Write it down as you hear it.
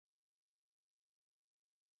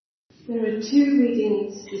There are two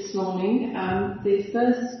readings this morning. The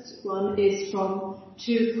first one is from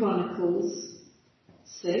 2 Chronicles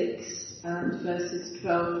 6 and verses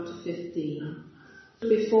 12 to 15.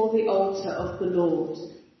 Before the altar of the Lord,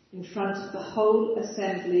 in front of the whole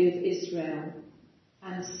assembly of Israel,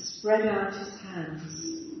 and spread out his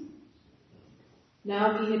hands.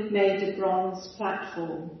 Now he had made a bronze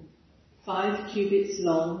platform, 5 cubits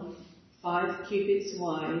long, 5 cubits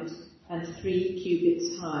wide, and 3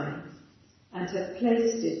 cubits high, and had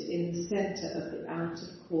placed it in the centre of the outer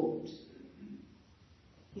court.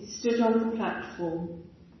 He stood on the platform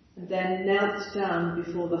and then knelt down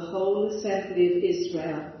before the whole assembly of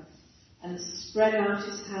Israel and spread out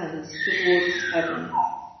his hands towards heaven.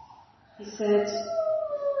 He said,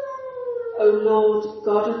 O Lord,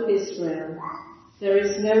 God of Israel, there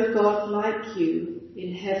is no God like you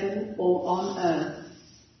in heaven or on earth.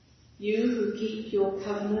 You who keep your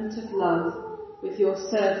covenant of love with your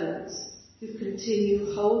servants, who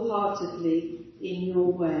continue wholeheartedly in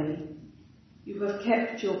your way. You have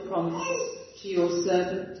kept your promise to your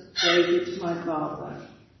servant David, my father.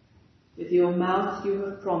 With your mouth you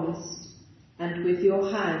have promised, and with your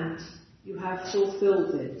hand you have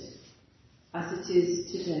fulfilled it, as it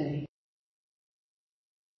is today.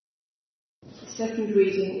 The second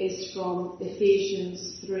reading is from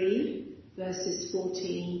Ephesians 3, verses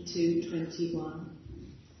 14 to 21.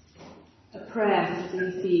 A prayer for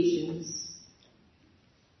the Ephesians.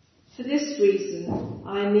 For this reason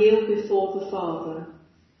I kneel before the Father,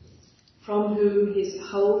 from whom his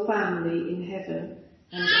whole family in heaven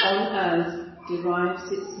and on earth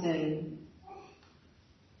derives its name.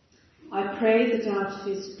 I pray that out of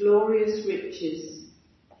his glorious riches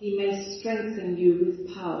he may strengthen you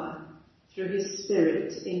with power through his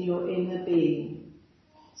Spirit in your inner being,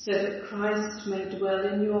 so that Christ may dwell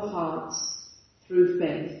in your hearts through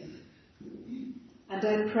faith. And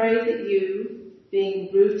I pray that you, being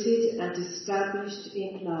rooted and established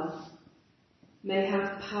in love, may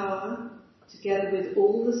have power, together with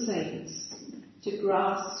all the saints, to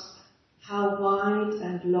grasp how wide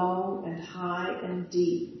and long and high and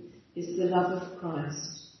deep is the love of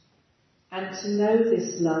Christ, and to know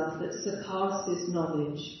this love that surpasses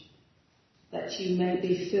knowledge, that you may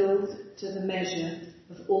be filled to the measure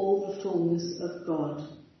of all the fullness of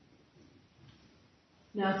God.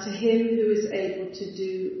 Now to him who is able to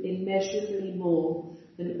do immeasurably more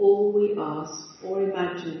than all we ask or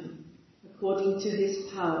imagine, according to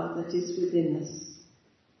his power that is within us,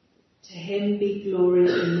 to him be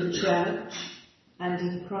glory in the church and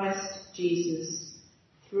in Christ Jesus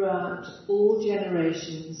throughout all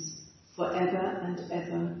generations, forever and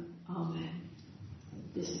ever. Amen.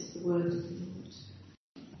 This is the word of the Lord.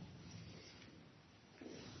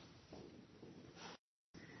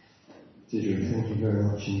 Deirdre, thank you very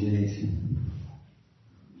much indeed.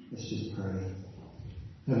 Let's just pray.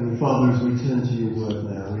 Heavenly Father, as we turn to your word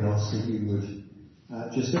now, we ask that you would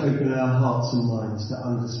just open our hearts and minds to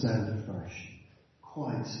understand afresh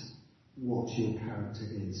quite what your character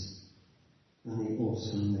is and the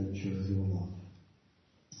awesome nature of your love.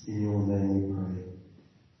 In your name we pray.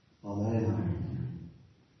 Amen.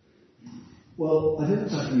 Well, I don't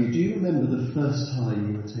know about you. Do you remember the first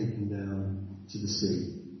time you were taken down to the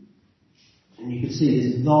sea? And you could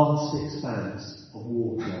see this vast expanse of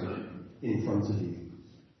water in front of you.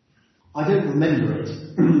 I don't remember it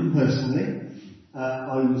personally.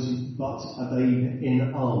 I was but a babe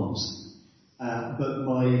in arms. But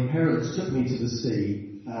my parents took me to the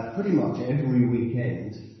sea pretty much every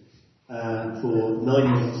weekend for 9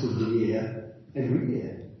 months of the year, every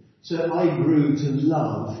year. So I grew to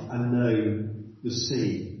love and know the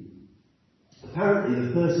sea. Apparently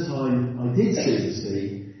the first time I did see the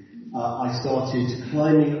sea, I started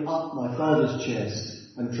climbing up my father's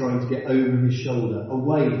chest and trying to get over his shoulder,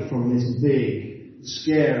 away from this big,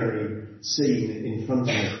 scary scene in front of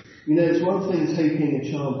me. You know, it's one thing taking a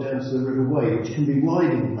child down to the River Wey, which can be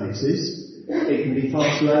wide in places, it can be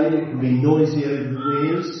fast flowing, it can be noisy over the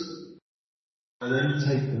weirs, and then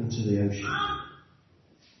take them to the ocean.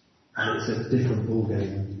 And it's a different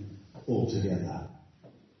ballgame altogether.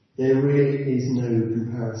 There really is no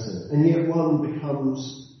comparison. And yet one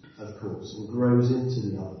becomes, of course, and grows into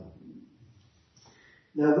the other.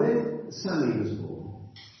 Now when Sammy was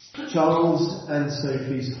born, Charles and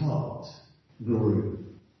Sophie's heart grew.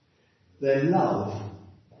 Their love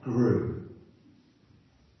grew.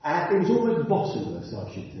 It was almost bottomless,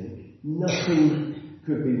 I should think. Nothing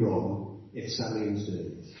could be wrong if Sammy was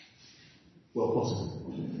doing it. Well,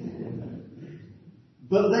 possibly.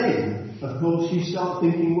 But then, of course, you start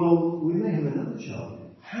thinking, well, we may have another child.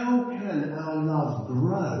 How can our love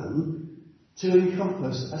grow to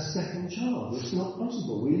encompass a second child. It's not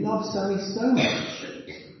possible. We love Sammy so much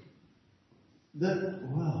that,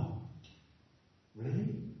 well,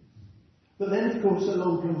 really? But then, of course,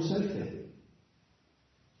 along comes Sophie.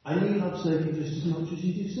 And you love Sophie just as much as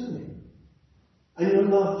you do Sammy. And your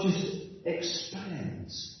love just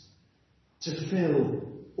expands to fill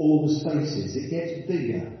all the spaces. It gets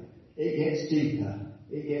bigger, it gets deeper,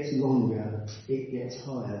 it gets longer, it gets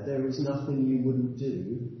higher. There is nothing you wouldn't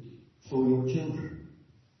do for your children.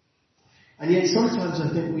 And yet sometimes I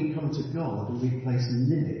think we come to God and we place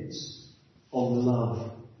limits on the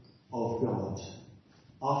love of God.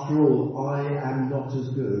 After all, I am not as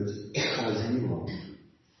good as you are.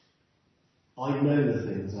 I know the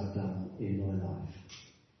things I've done in my life,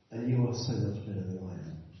 and you are so much better than I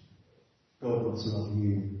am. God wants to love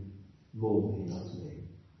you more than he loves me.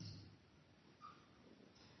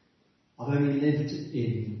 I've only lived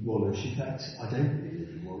in Woolwich. In fact, I don't really live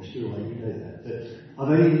in Woolwich, do I? You know that. But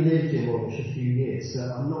I've only lived in Woolwich a few years, so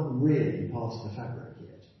I'm not really part of the fabric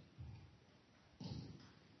yet.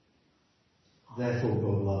 Therefore,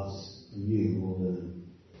 God loves you more than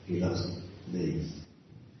he loves me.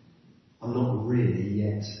 I'm not really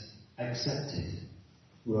yet accepted.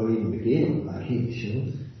 We won't even begin on that,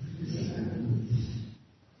 sure.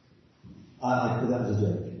 I put that as a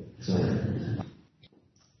joke. Sorry.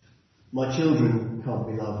 My children can't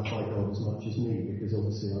be loved by God as much as me because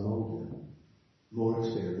obviously I'm older, more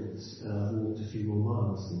experienced, and I've walked a few more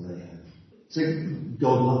miles than they have. So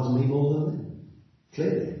God loves me more than them.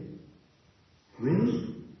 Clearly.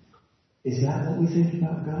 Really? Is that what we think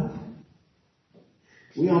about God?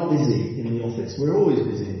 We are busy in the office. We're always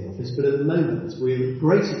busy in the office, but at the moment, with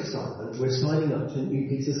great excitement, we're signing up to a new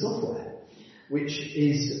piece of software, which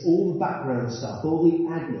is all the background stuff, all the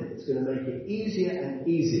admin. It's going to make it easier and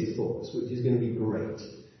easier for us, which is going to be great.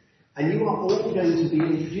 And you are all going to be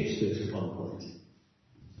introduced to us at one point.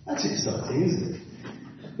 That's exciting, isn't it?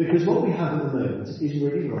 Because what we have at the moment is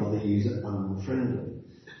really rather user-unfriendly.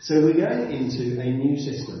 So we're going into a new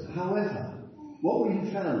system. However, what we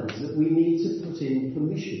have found is that we need to put in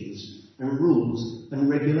permissions and rules and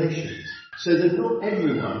regulations so that not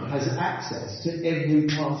everyone has access to every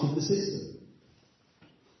part of the system.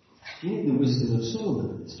 You need the wisdom of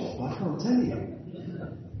Solomon at this point, I can't tell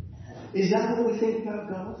you. Is that what we think about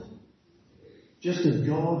God? Just a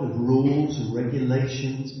God of rules and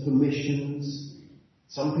regulations, permissions.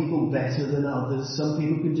 Some people better than others. Some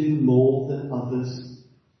people can do more than others.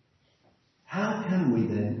 How can we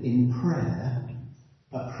then, in prayer,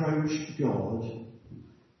 approach God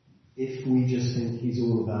if we just think he's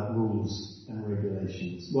all about rules and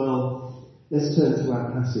regulations? Well, let's turn to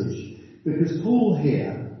our passage. Because Paul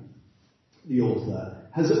here, the author,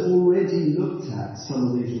 has already looked at some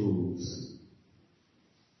of these rules.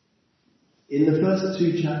 In the first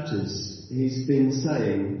 2 chapters, he's been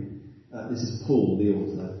saying, this is Paul, the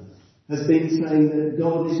author, has been saying that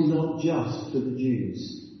God is not just for the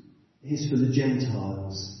Jews. He's for the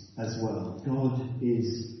Gentiles as well. God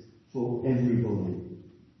is for everybody.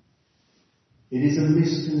 It is a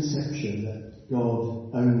misconception that God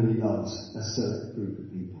only loves a certain group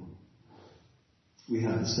of people. We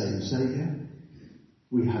have the same Saviour.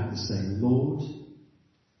 We have the same Lord.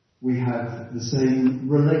 We have the same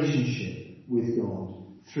relationship with God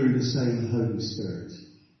through the same Holy Spirit.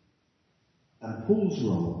 And Paul's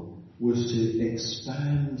role was to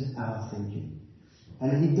expand our thinking.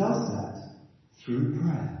 And he does that through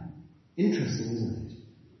prayer. Interesting, isn't it?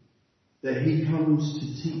 That he comes to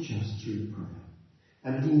teach us through prayer.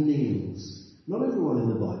 And he kneels. Not everyone in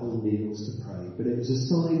the Bible kneels to pray, but it was a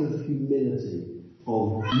sign of humility,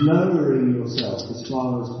 of lowering yourself as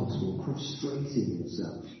far as possible, prostrating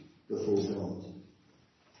yourself before God.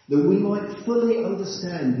 That we might fully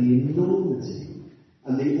understand the enormity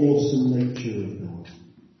and the awesome nature of God.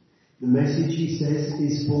 The message, he says,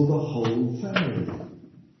 is for the whole family.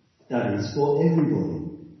 That is, for everybody.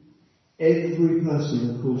 Every person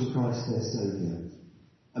that calls Christ their Saviour.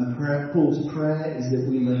 And Paul's prayer is that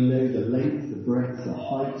we may know the length, the breadth, the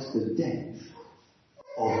height, the depth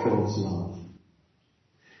of God's love.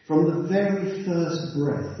 From the very first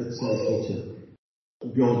breath that Sophie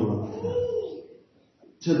took, God loved her.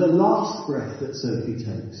 To the last breath that Sophie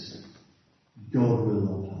takes, God will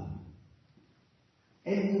love her.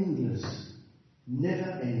 Endless,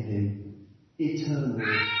 never-ending, eternal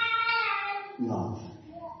love.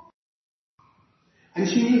 And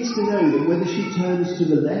she needs to know that whether she turns to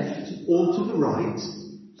the left or to the right,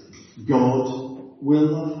 God will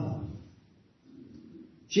love her.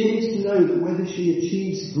 She needs to know that whether she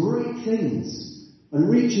achieves great things and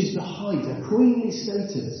reaches the height, a queenly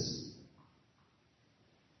status,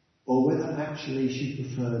 or whether actually she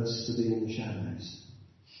prefers to be in the shadows.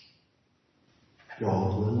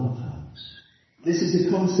 God will love her. This is a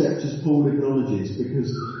concept, as Paul acknowledges, because,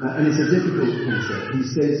 and it's a difficult concept. He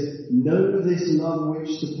says, know this love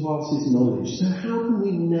which surpasses knowledge. So how can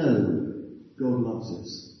we know God loves us?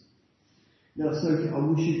 Now, Sophie, I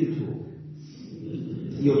wish you could talk.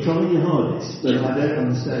 You're trying your hardest, but I don't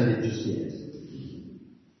understand it just yet.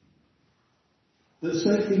 But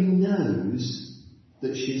Sophie knows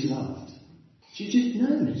that she's loved. She just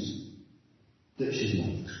knows that she's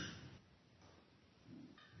loved.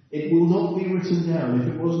 It will not be written down. If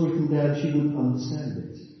it was written down, she wouldn't understand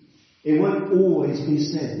it. It won't always be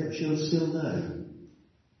said, but she'll still know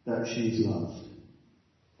that she's loved.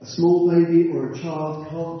 A small baby or a child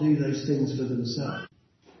can't do those things for themselves.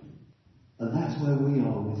 And that's where we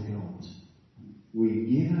are with God. We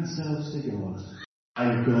give ourselves to God,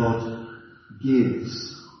 and God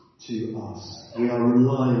gives to us. We are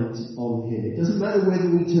reliant on Him. It doesn't matter whether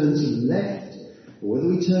we turn to the left, or whether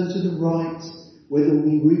we turn to the right, whether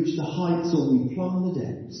we reach the heights or we plumb the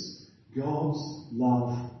depths. God's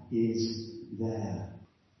love is there.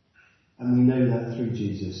 And we know that through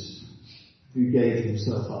Jesus, who gave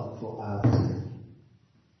himself up for our sake.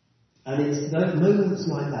 And it's those moments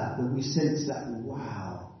like that that we sense that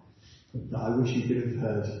wow, that I wish you could have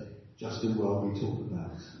heard Justin Welby talk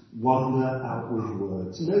about. Wonder out with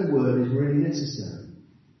words. No word is really necessary.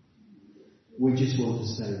 We just want to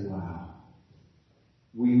say wow.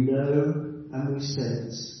 We know and we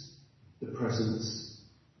sense the presence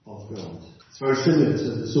of God. It's very similar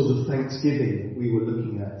to the sort of Thanksgiving that we were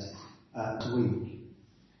looking at week.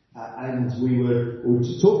 And we were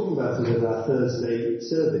talking about it at our Thursday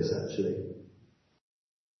service, actually.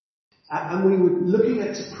 And we were looking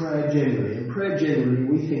at prayer generally. And prayer generally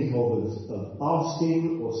we think of as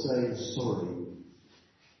asking or saying sorry.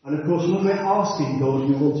 And of course, when we're asking God,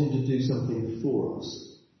 we want Him to do something for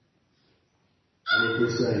us. And if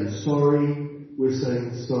we're saying sorry, we're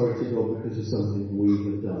saying sorry to God because of something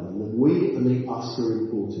we have done. And the we and the us are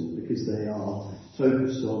important because they are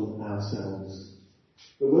focused on ourselves.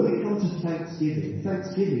 But when we come to Thanksgiving,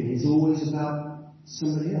 Thanksgiving is always about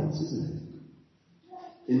somebody else, isn't it?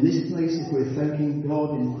 In this place, if we're thanking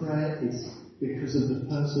God in prayer, it's because of the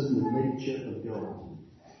person, the nature of God.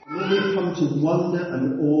 And when we come to wonder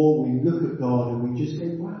and awe, we look at God and we just go,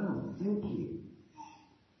 wow, thank you.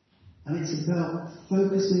 And it's about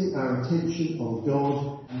focusing our attention on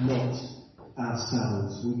God and not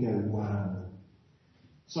ourselves. We go, wow.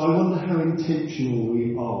 So I wonder how intentional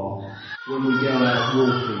we are when we go out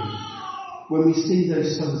walking. When we see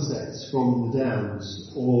those sunsets from the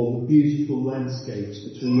downs, or the beautiful landscapes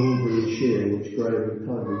between Albury and Sheer, which Graham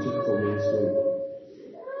kindly took for me this week.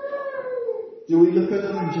 Do we look at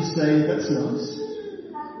them and just say, that's nice?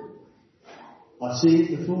 I've seen it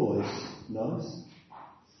before, it's nice.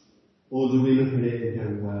 Or do we look at it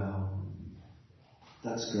and go, wow,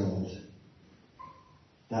 that's God.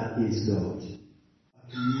 That is God. I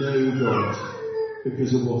can know God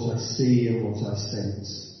because of what I see and what I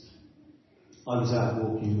sense. I was out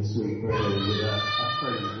walking this week very early with a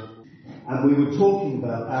friend, and we were talking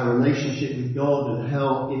about our relationship with God and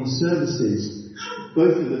how in services,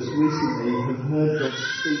 both of us recently have heard God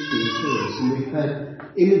speaking to us, and we've had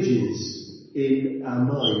images in our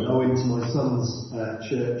mind. I went to my son's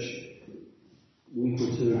church a week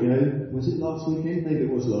or two ago. Was it last weekend? Maybe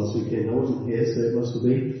it was last weekend. I wasn't here, so it must have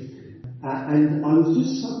been. And I was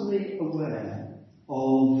just suddenly aware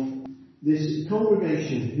of this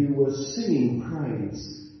congregation who were singing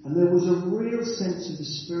praise, and there was a real sense of the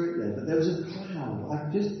Spirit there, but there was a cloud.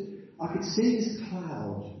 I could see this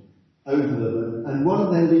cloud over them, and one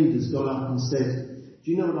of their leaders got up and said,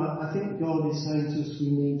 do you know what, I think God is saying to us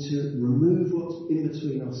we need to remove what's in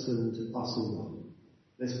between us and God.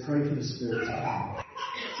 Let's pray for the Spirit to come.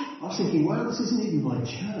 I was thinking, wow, this isn't even my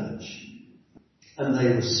church. And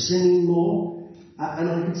they were singing more. And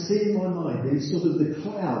I could see in my mind these sort of the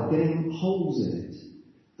cloud getting holes in it,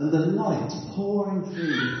 and the light pouring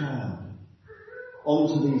through the cloud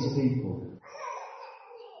onto these people.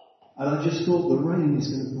 And I just thought the rain is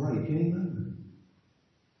going to break any moment.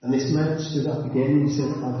 And this man stood up again and he said,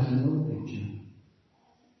 I've had another picture.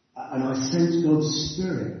 And I sensed God's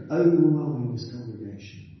Spirit overwhelming this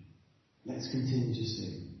congregation. Let's continue to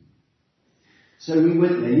sing. So we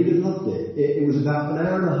went there. You'd have loved it. It was about an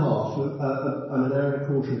hour and a half, and an hour and a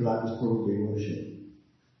quarter of that was probably worship.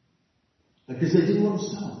 Because they didn't want to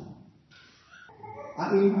stop.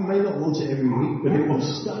 I mean, you may not want it every week, but it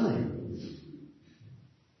was stunning.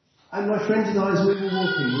 And my friends and I, as we were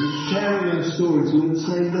walking, we were sharing those stories. We were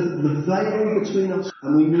saying that the veil between us,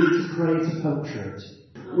 and we need to pray to puncture it.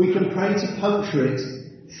 We can pray to puncture it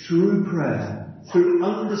through prayer, through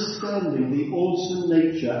understanding the awesome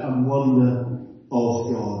nature and wonder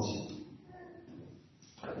of God.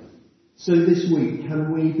 So this week,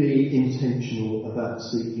 can we be intentional about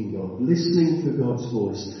seeking God, listening for God's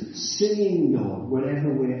voice, singing God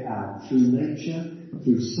whenever we're out, through nature,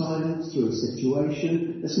 through silence, through a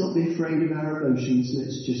situation? Let's not be afraid of our emotions.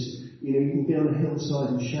 Let's just, you can be on a hillside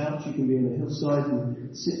and shout. You can be on a hillside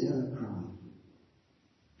and sit down and cry.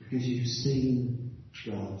 Because you've seen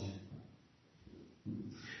God.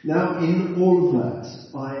 Now, in all of that,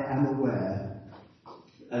 I am aware,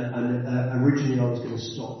 and originally I was going to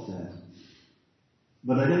stop there.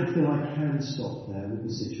 But I don't feel I can stop there with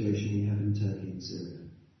the situation we have in Turkey and Syria.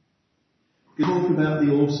 We talk about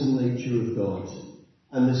the awesome nature of God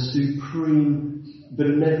and the supreme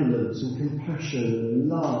benevolence and compassion and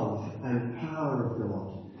love and power of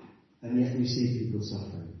God, and yet we see people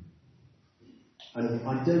suffering. And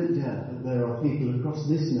I don't doubt that there are people across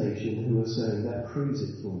this nation who are saying, that proves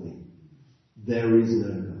it for me. There is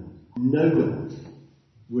no God. No God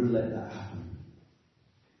would let that happen.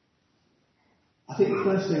 I think the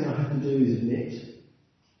first thing I have to do is admit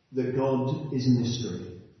that God is a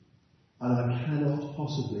mystery, and I cannot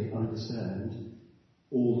possibly understand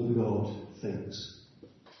all that God thinks.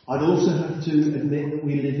 I'd also have to admit that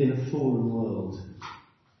we live in a fallen world,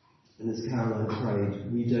 and as Caroline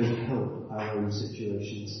prayed, we don't help our own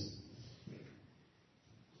situations.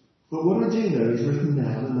 But what I do know is written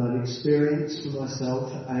down, and I've experienced for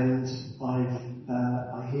myself, and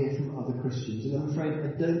I hear from other Christians, and I'm afraid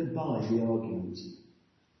I don't buy the argument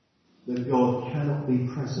that God cannot be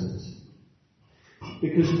present.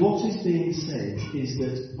 Because what is being said is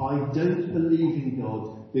that I don't believe in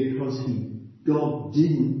God because God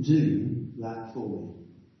didn't do that for me.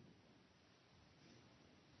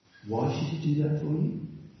 Why should He do that for you?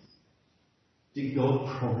 Did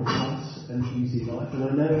God promise us an easy life? And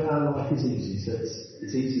I know our life is easy, so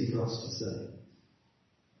it's easy for us to say.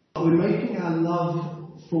 But we're making our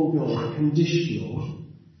love for God conditional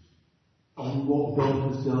on what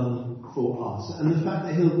God has done for us, and the fact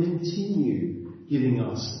that He'll continue giving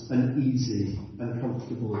us an easy and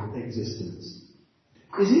comfortable existence.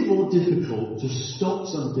 Is it more difficult to stop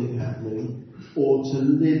something happening or to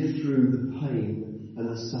live through the pain and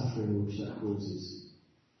the suffering which that causes?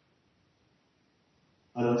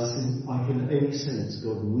 And I can only sense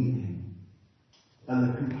God weeping, and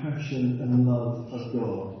the compassion and love of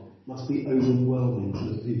God must be overwhelming to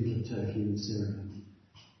the people of Turkey and Syria.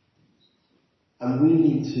 And we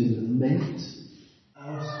need to lament,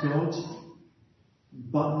 ask God,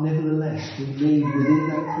 but nevertheless we need within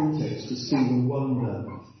that context to see the wonder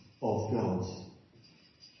of God.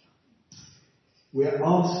 We're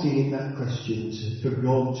asking in that question for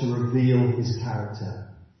God to reveal His character.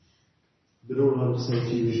 But all I would say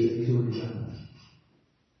to you is that He's already done that.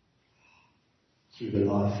 Through the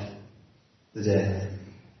life, the death,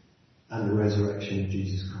 and the resurrection of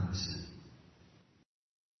Jesus Christ.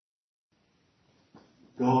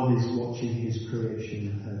 God is watching His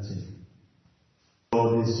creation hurting.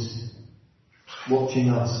 God is watching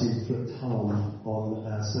us inflict harm on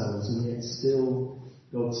ourselves, and yet still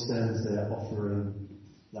God stands there offering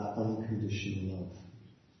that unconditional love.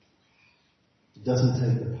 It doesn't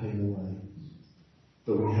take the pain away,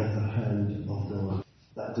 but we have the hand of God.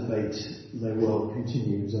 That debate may well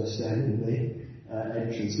continue as I stand in the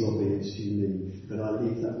entrance lobby as you leave, but I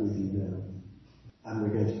leave that with you now. And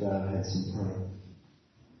we're going to bow our heads and pray.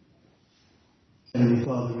 Heavenly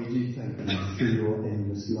Father, we do thank You for Your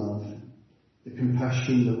endless love, the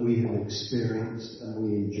compassion that we have experienced and we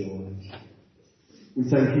enjoy. We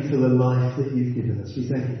thank You for the life that You've given us. We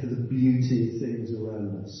thank You for the beauty of things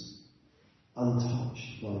around us,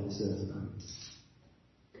 untouched by this earthquake.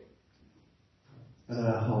 And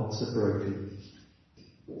our hearts are broken,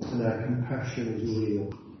 and our compassion is real.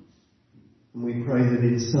 And we pray that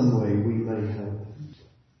in some way we may help.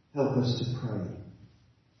 Help us to pray.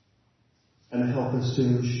 And help us to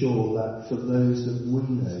ensure that for those that we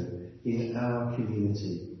know in our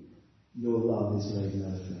community, Your love is made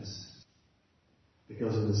manifest.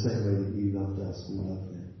 Because in the same way that You loved us, we love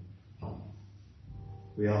them.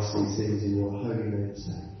 We ask these things in Your holy name's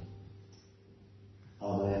name.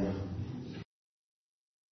 Amen.